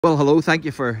Well, hello, thank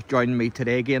you for joining me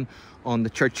today again on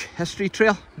the church history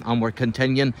trail, and we're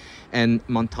continuing in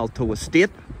Montalto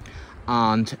Estate,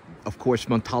 and of course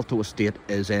Montalto Estate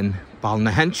is in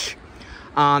Ballynahinch.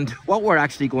 And what we're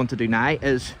actually going to do now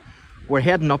is we're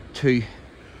heading up to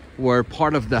where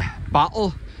part of the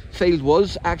battlefield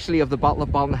was actually of the Battle of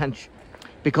Ballynahinch,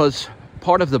 because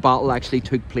part of the battle actually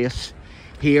took place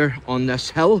here on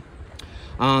this hill,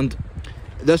 and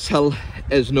this hill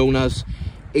is known as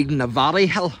Navati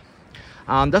Hill,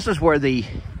 and this is where the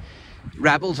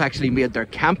rebels actually made their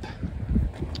camp,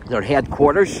 their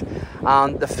headquarters.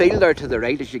 And the field there to the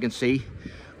right, as you can see,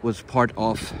 was part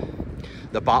of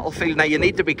the battlefield. Now you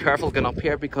need to be careful going up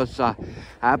here, because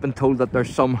I've been told that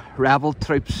there's some rebel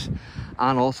troops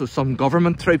and also some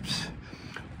government troops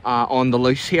on the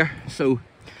loose here, so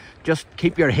just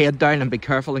keep your head down and be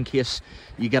careful in case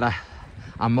you get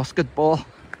a musket ball.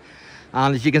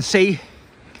 And as you can see,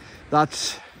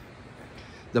 that's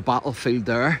the battlefield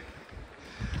there.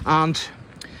 And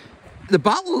the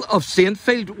Battle of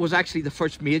Saintfield was actually the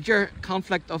first major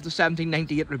conflict of the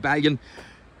 1798 rebellion,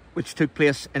 which took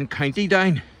place in County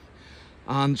Down.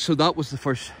 And so that was the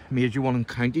first major one in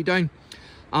County Down.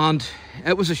 And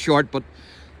it was a short but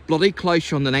bloody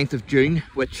clash on the 9th of June,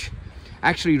 which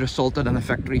actually resulted in a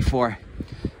victory for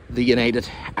the United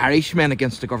Irishmen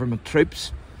against the government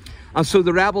troops. And so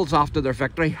the rebels, after their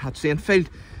victory at Saintfield,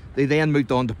 they then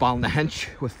moved on to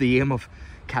Ballynahinch with the aim of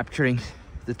capturing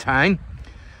the town.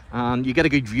 And you get a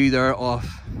good view there of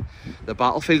the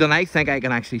battlefield, and I think I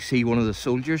can actually see one of the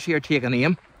soldiers here taking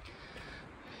aim.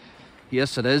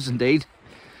 Yes, it is indeed.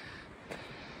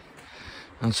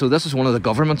 And so this is one of the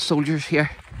government soldiers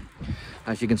here,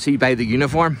 as you can see by the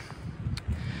uniform.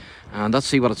 And let's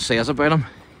see what it says about him.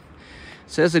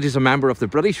 It says that he's a member of the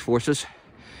British forces,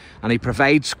 and he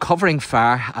provides covering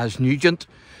fire as Nugent,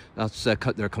 that's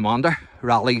their commander,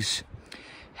 rallies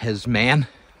his men.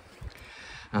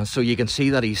 And so you can see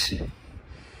that he's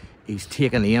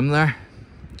taking aim there.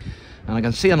 And I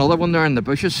can see another one there in the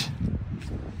bushes.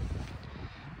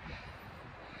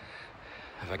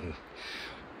 If I can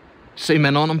zoom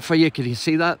in on him for you, can you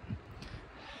see that?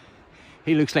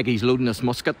 He looks like he's loading his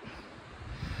musket.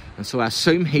 And so I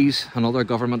assume he's another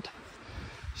government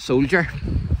soldier.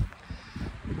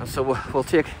 And so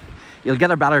you'll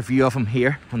get a better view of him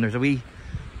here, and there's a wee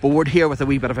board here with a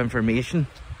wee bit of information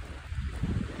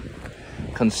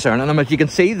concerning him. As you can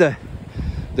see, the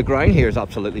ground here is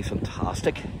absolutely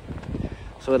fantastic.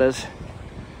 So it is.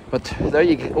 But there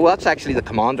you go. Oh, that's actually the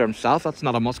commander himself. That's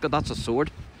not a musket, that's a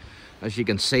sword, as you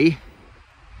can see.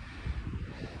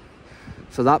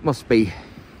 So that must be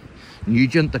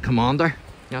Nugent, the commander.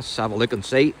 Let's have a look and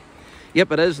see.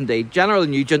 Yep, it is indeed. General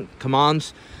Nugent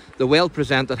commands the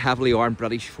well-presented, heavily armed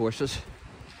British forces.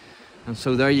 And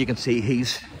so there you can see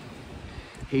he's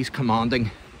commanding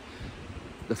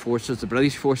the forces, the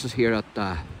British forces here at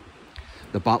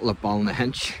the Battle of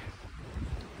Ballynahinch.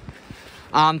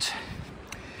 And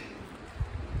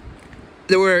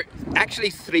there were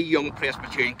actually 3 young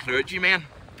Presbyterian clergymen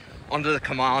under the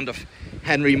command of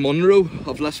Henry Munro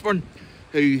of Lisburn,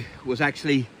 who was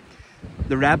actually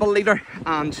the rebel leader,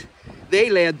 and they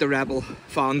led the rebel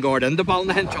vanguard into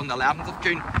Ballynahinch on the 11th of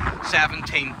June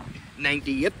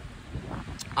 1798.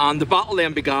 And the battle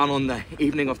then began on the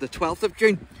evening of the 12th of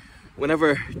June,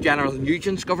 whenever General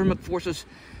Nugent's government forces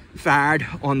fired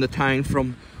on the town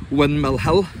from Windmill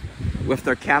Hill with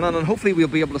their cannon. And hopefully we'll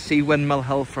be able to see Windmill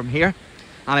Hill from here.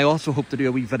 And I also hope to do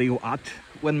a wee video at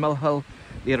Windmill Hill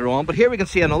later on. But here we can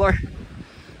see another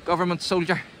government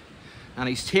soldier, and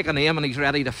he's taking aim and he's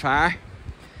ready to fire.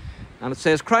 And it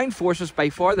says, Crown forces, by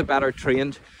far the better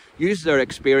trained, use their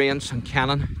experience and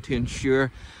cannon to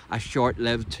ensure a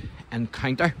short-lived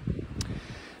encounter.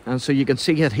 And so you can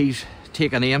see that he's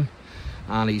taking aim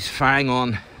and he's firing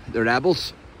on the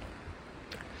rebels.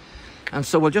 And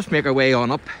so we'll just make our way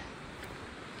on up.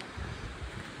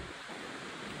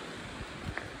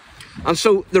 And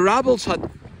so the rebels had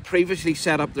previously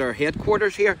set up their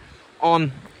headquarters here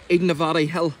on Navati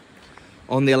Hill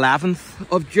on the 11th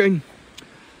of June.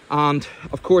 And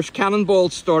of course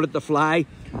cannonballs started to fly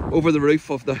over the roof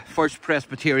of the First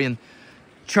Presbyterian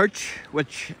Church,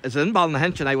 which is in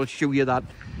Ballynahinch, and I will show you that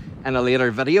in a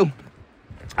later video.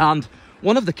 And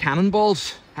one of the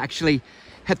cannonballs actually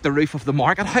hit the roof of the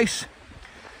market house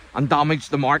and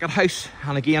damaged the market house.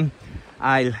 And again,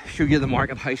 I'll show you the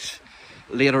market house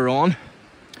later on.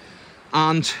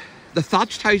 And the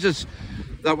thatched houses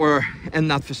that were in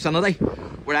that vicinity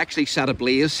were actually set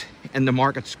ablaze in the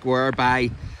market square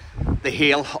by the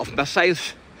hail of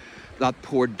missiles that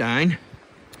poured down.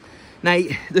 Now,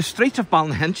 the streets of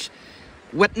Ballynahinch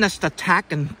witnessed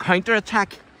attack and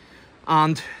counter-attack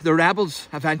and the rebels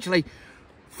eventually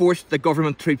forced the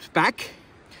government troops back,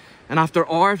 and after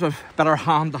hours of bitter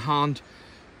hand-to-hand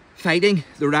fighting,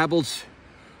 the rebels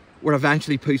were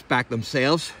eventually pushed back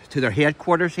themselves to their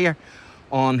headquarters here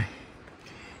on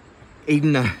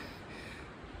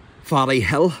Valley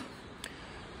Hill,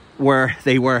 where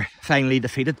they were finally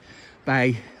defeated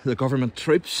by the government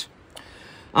troops.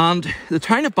 And the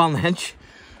town of Ballynahinch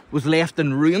was left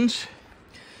in ruins.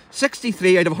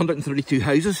 63 out of 132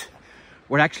 houses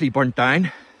were actually burnt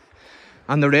down,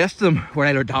 and the rest of them were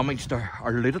either damaged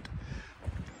or looted.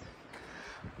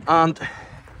 And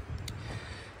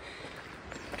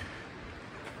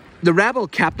the rebel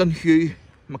captain Hugh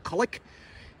McCulloch,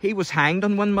 he was hanged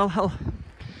on Windmill Hill.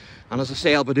 And as I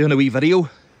say, I'll be doing a wee video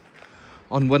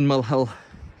on Windmill Hill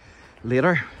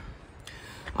later.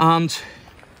 And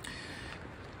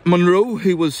Monroe,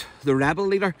 who was the rebel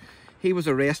leader, he was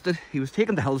arrested. He was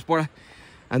taken to Hillsborough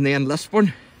and then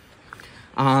Lisburn,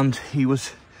 and he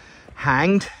was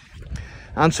hanged.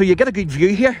 And so you get a good view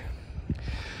here,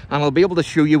 and I'll be able to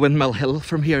show you Windmill Hill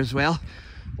from here as well,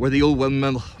 where the old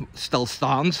windmill still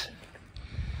stands.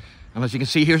 And as you can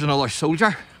see, here's another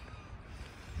soldier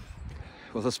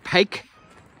with his pike.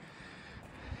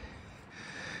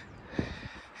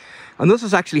 And this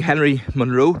is actually Henry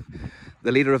Monroe,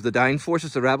 the leader of the down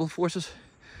forces, the rebel forces.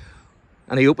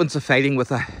 And he opens the fighting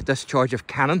with a discharge of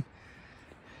cannon.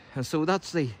 And so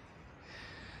that's the...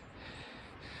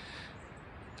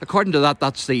 according to that,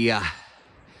 that's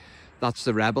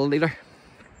the rebel leader.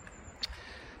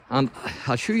 And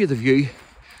I'll show you the view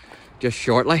just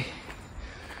shortly.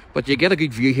 But you get a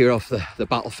good view here of the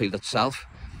battlefield itself,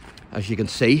 as you can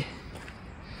see.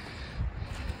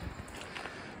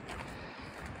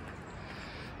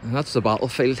 And that's the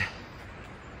battlefield.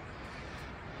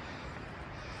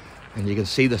 And you can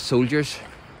see the soldiers.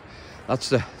 That's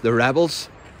the rebels.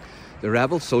 The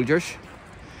rebel soldiers.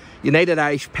 United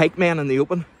Irish pikemen in the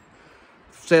open.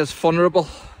 Says vulnerable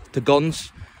to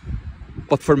guns,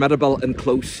 but formidable in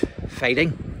close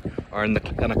fighting, or in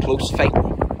a close fight.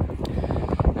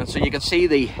 And so you can see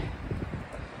the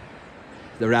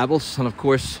rebels, and of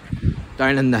course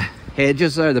down in the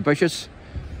hedges there, the bushes,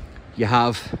 you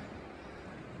have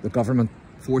the government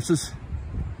forces.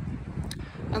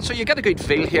 And so you get a good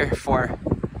feel here for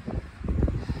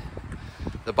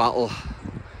the Battle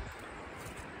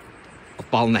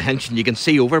of Ballynahinch, and you can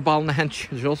see over Ballynahinch.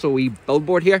 There's also a wee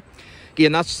billboard here.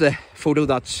 Again, that's the photo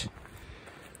that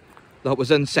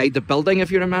was inside the building,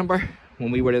 if you remember,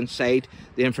 when we were inside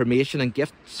the information and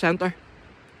gift centre,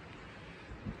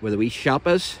 where the wee shop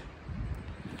is.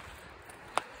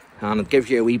 And it gives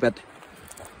you a wee bit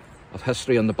of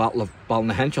history on the Battle of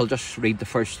Ballynahinch. I'll just read the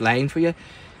first line for you,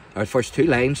 or first two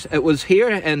lines. It was here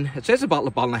in, it says the Battle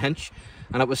of Ballynahinch,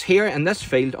 and it was here in this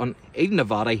field on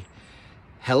Valley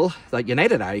Hill that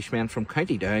United Irishmen from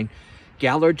County Down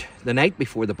gathered the night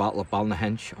before the Battle of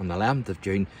Ballynahinch on the 11th of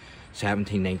June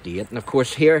 1798. And of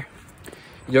course here,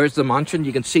 there's the mansion.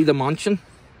 You can see the mansion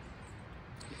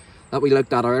that we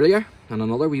looked at earlier in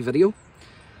another wee video.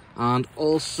 And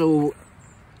also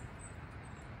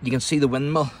you can see the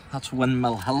windmill. That's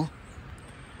Windmill Hill.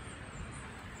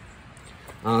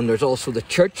 And there's also the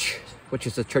church, which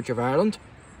is the Church of Ireland.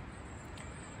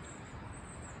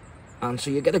 And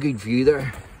so you get a good view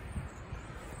there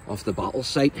of the battle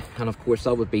site. And of course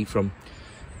that would be from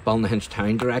Ballynahinch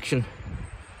town direction,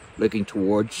 looking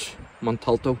towards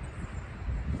Montalto.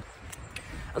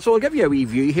 And so I'll give you a wee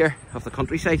view here of the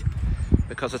countryside,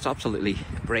 because it's absolutely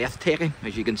breathtaking,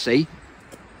 as you can see.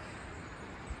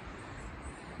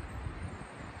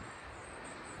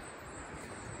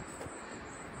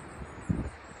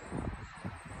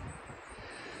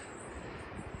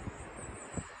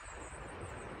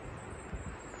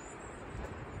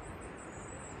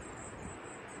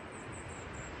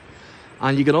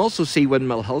 And you can also see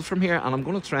Windmill Hill from here, and I'm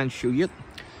going to try and show you it,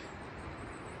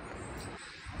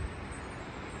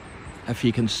 if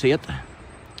you can see it.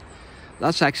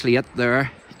 That's actually it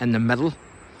there in the middle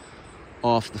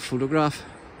of the photograph.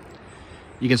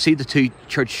 You can see the two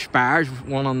church spires,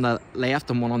 one on the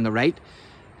left and one on the right.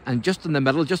 And just in the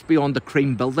middle, just beyond the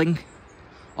cream building,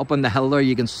 up on the hill there,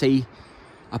 you can see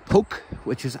a poke,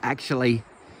 which is actually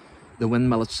the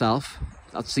windmill itself.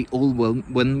 That's the old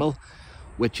windmill,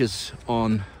 which is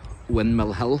on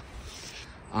Windmill Hill.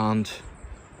 And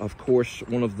of course,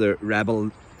 one of the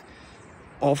rebel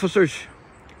officers,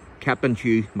 Captain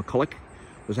Hugh McCulloch,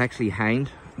 was actually hanged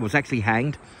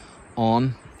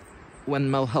on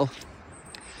Windmill Hill.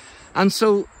 And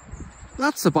so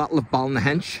that's the Battle of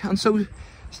Ballynahinch. And so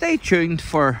stay tuned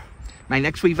for my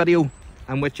next wee video,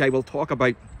 in which I will talk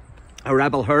about a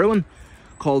rebel heroine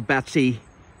called Betsy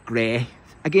Gray,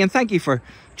 again, thank you for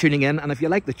tuning in, and if you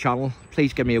like the channel,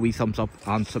 please give me a wee thumbs up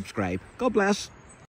and subscribe. God bless.